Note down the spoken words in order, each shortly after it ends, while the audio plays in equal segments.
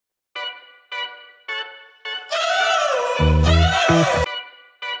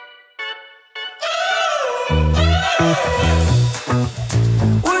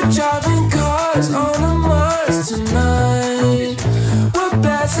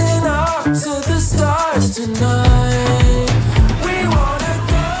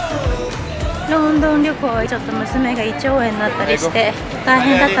ロンドン旅行、ちょっと娘が胃腸炎になったりして大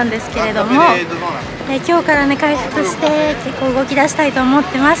変だったんですけれども、今日からね回復して結構動き出したいと思っ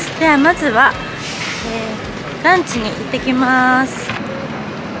てます。ではまずは、ランチに行ってきます。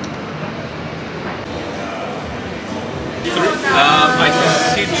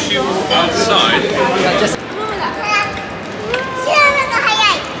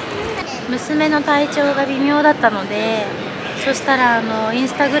娘の体調が微妙だったので、そしたらイン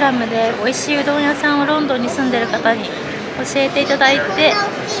スタグラムで美味しいうどん屋さんをロンドンに住んでる方に教えていただいて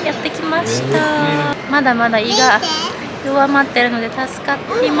やってきました。まだまだ胃が弱まってるので助かっ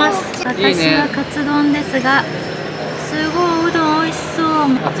ています。私はカツ丼ですが、すごいうどん美味しそう。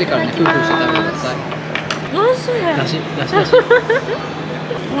暑いからね、工夫して食べてください。美味しい。だし。美味し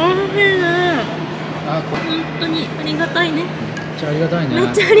いね。あ、これ本当にありがたいね。めっちゃありがたいね。めっ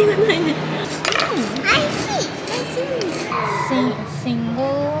ちゃありがたいね。シングル、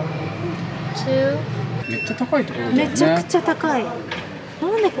ツー。めっちゃ高いところだよね。めちゃくちゃ高い。な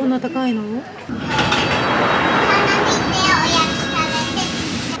んでこんな高いの？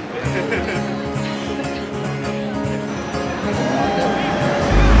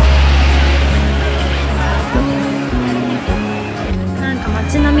なんか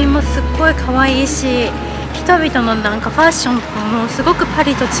街並みもすっごい可愛いし、人々のなんかファッションとかもすごくパ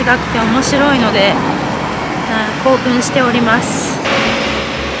リと違くて面白いので、興奮しております。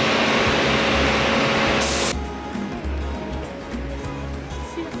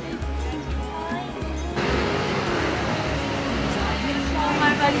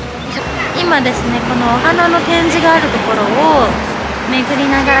今ですね、このお花の展示があるところを巡り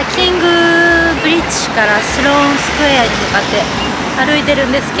ながらキングブリッジからスローンスクエアに向かって歩いてる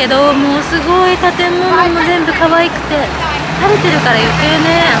んですけど、もうすごい建物も全部可愛くて、晴れてるから余計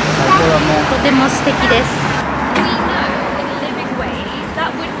ね、とても素敵です。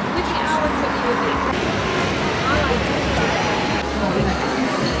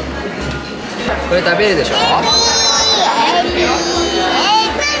これ食べるでしょ。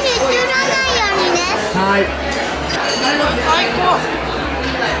はい。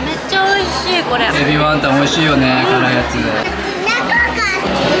めっちゃ美味しいこれ。エビワンタン美味しいよね、辛いやつで。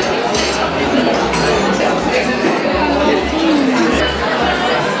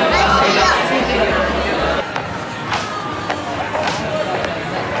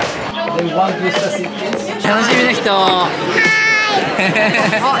楽しみな人。は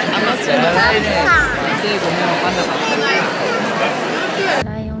い。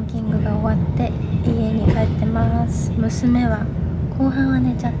ライオンキングが終わって家に帰ってます。娘は後半は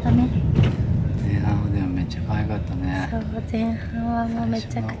寝ちゃったね。前半はでもめっちゃ可愛かったね。そう、前半はもうめち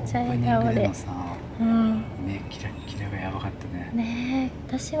ゃくちゃ笑顔で。目キラキラがやばかったね。ね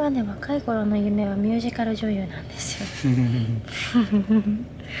え、私はね、若い頃の夢はミュージカル女優なんですよ。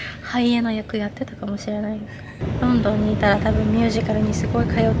ハイエナ役やってたかもしれない。ロンドンにいたら多分ミュージカルにすごい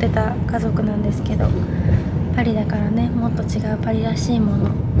通ってた家族なんですけど、パリだからね、もっと違うパリらしいもの、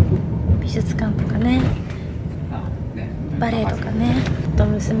美術館とかね、バレエとかね、と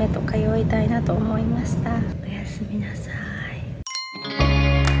娘と通いたいなと思いました。おやすみなさい。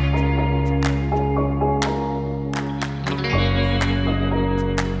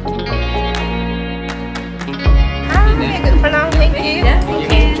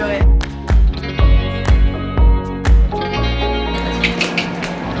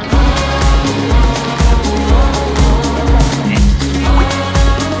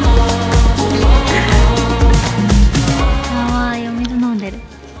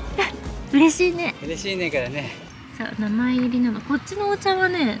嬉しいね。嬉しいねからね。さあ、名前入りなの。こっちのお茶は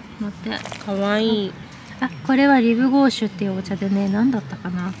ね、待って。かわいい。あ、これはリブゴーシュっていうお茶でね、何だったか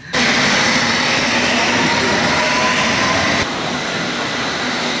な。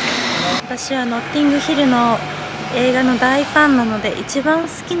私はノッティングヒルの映画の大ファンなので、一番好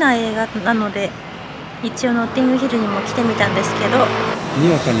きな映画なので、一応ノッティングヒルにも来てみたんですけど、に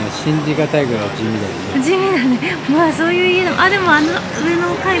わかには信じがたいぐらい地味だよね。地味だね。まあそういう家でも、あ、でもあの上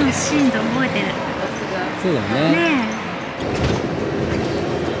の階のシーンで覚えてる。そうだね。ね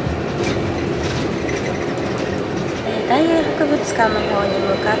え。大英博物館の方に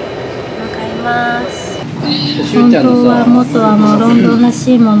向かいます。本当はもっとロンドンら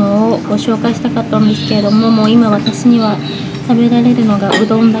しいものをご紹介したかったんですけれども、もう今私には食べられるのがう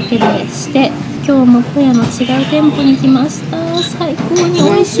どんだけでして、今日も小屋の違う店舗に来ました。最高に美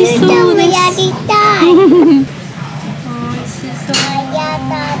味しそうです。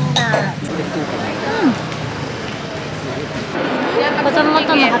子供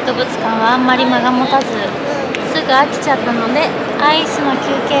との博物館はあんまり間が持たず、すぐ飽きちゃったのでアイスの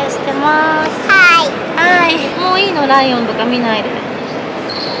休憩してます。はい、もういいの？ライオンとか見ないで。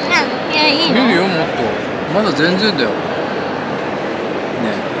いや、いいの？見るよ、もっと。まだ全然だよね。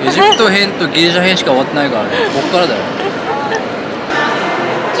エジプト編とギリシャ編しか終わってないからね。こっからだよ。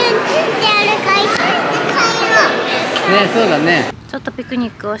ね、そうだね。ちょっとピク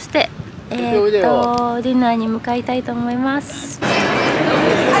ニックをしてディナーに向かいたいと思います。痛い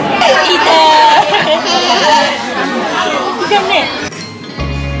ね。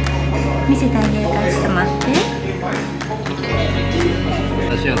見せてあげるからちょっと待って。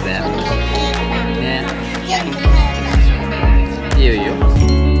どうしようぜ。ね。いいよいいよ。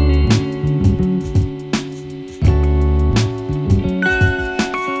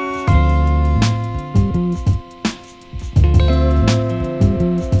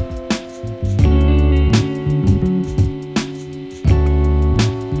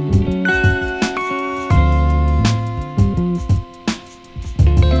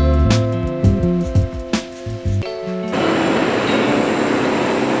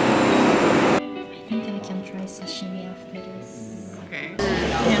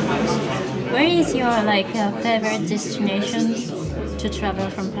Where is your favorite destination to travel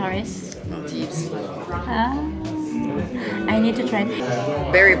from Paris? Maldives. I need to try.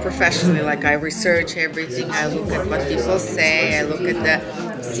 Very professionally, like I research everything. I look at what people say. I look at the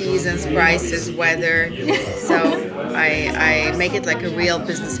seasons, prices, weather. So I make it like a real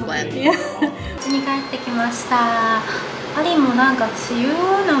business plan. 家に帰ってきました。パリもなんか梅雨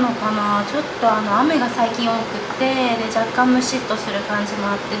なのかな、ちょっと雨が最近多くってで若干ムシッとする感じ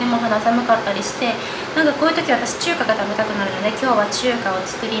もあって、でも肌寒かったりして、なんかこういう時私中華が食べたくなるので今日は中華を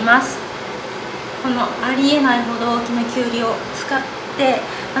作ります。このありえないほど大きなきゅうりを使って、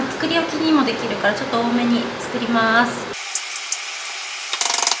作り置きにもできるからちょっと多めに作ります。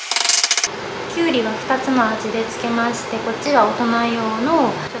きゅうりは2つの味でつけまして、こっちは大人用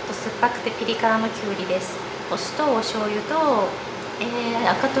のちょっと酸っぱくてピリ辛のきゅうりです。お酢とお醤油と、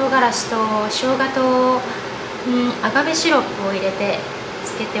赤唐辛子と生姜と、アガベシロップを入れて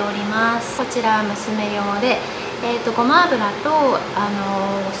つけております。こちらは娘用で、ごま油と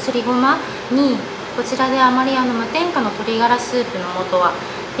すりごまに、こちらであまり無添加の鶏ガラスープの素は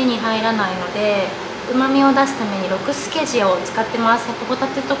手に入らないので、うまみを出すためにロクスケジを使ってます。ホタ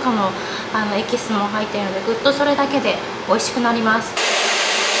テとかのエキスも入っているので、ぐっとそれだけで美味しくなります。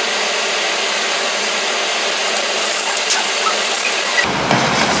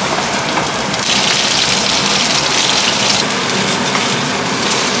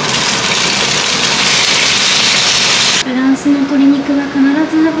フランスの鶏肉は必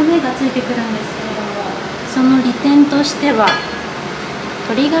ず骨がついてくるんですけれども、その利点としては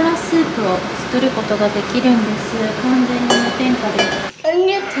鶏ガラスープを作ることができるんです。完全に無添加で。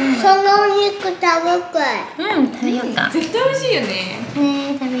そのお肉食べたい。食べようか。絶対美味しいよね。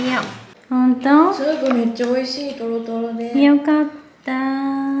ねえ、食べよう。本当？スープめっちゃ美味しい、トロトロで。よかった。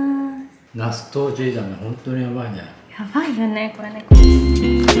ナスとジェイダメ本当にやばいね。やばいよね、これね。カ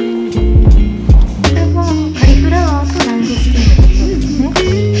リフラワーとランゴスティンですね。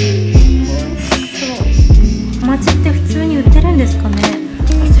そう。お町って普通に売ってるんですかね。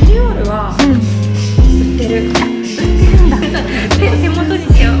セリオールは売ってる。売ってるんだ。手元に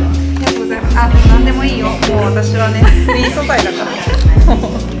しよう。ありがとうございます。何でもいいよ。もう私はね、フリー素材だから。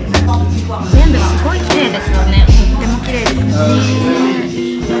全部すごい綺麗ですよね。とても綺麗ですね。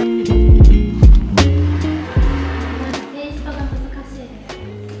テイストが難しいです。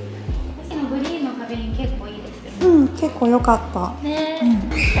さっきのグリーンの花瓶結構いいですよね。結構良かった。ね。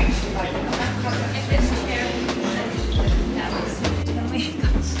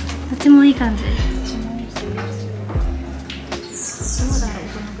どっちもいい感じ。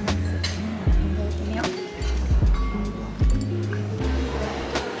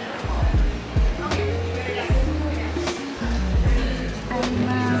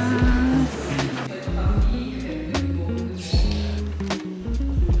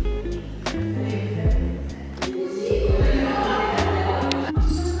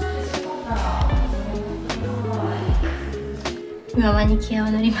側に気を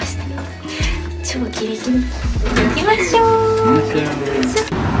塗りました。超ギリギリ。行きましょう。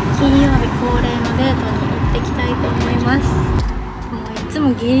金曜日恒例のデートに行ってきたいと思います。もういつ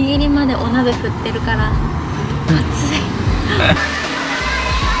もギリギリまでお鍋振ってるから暑い。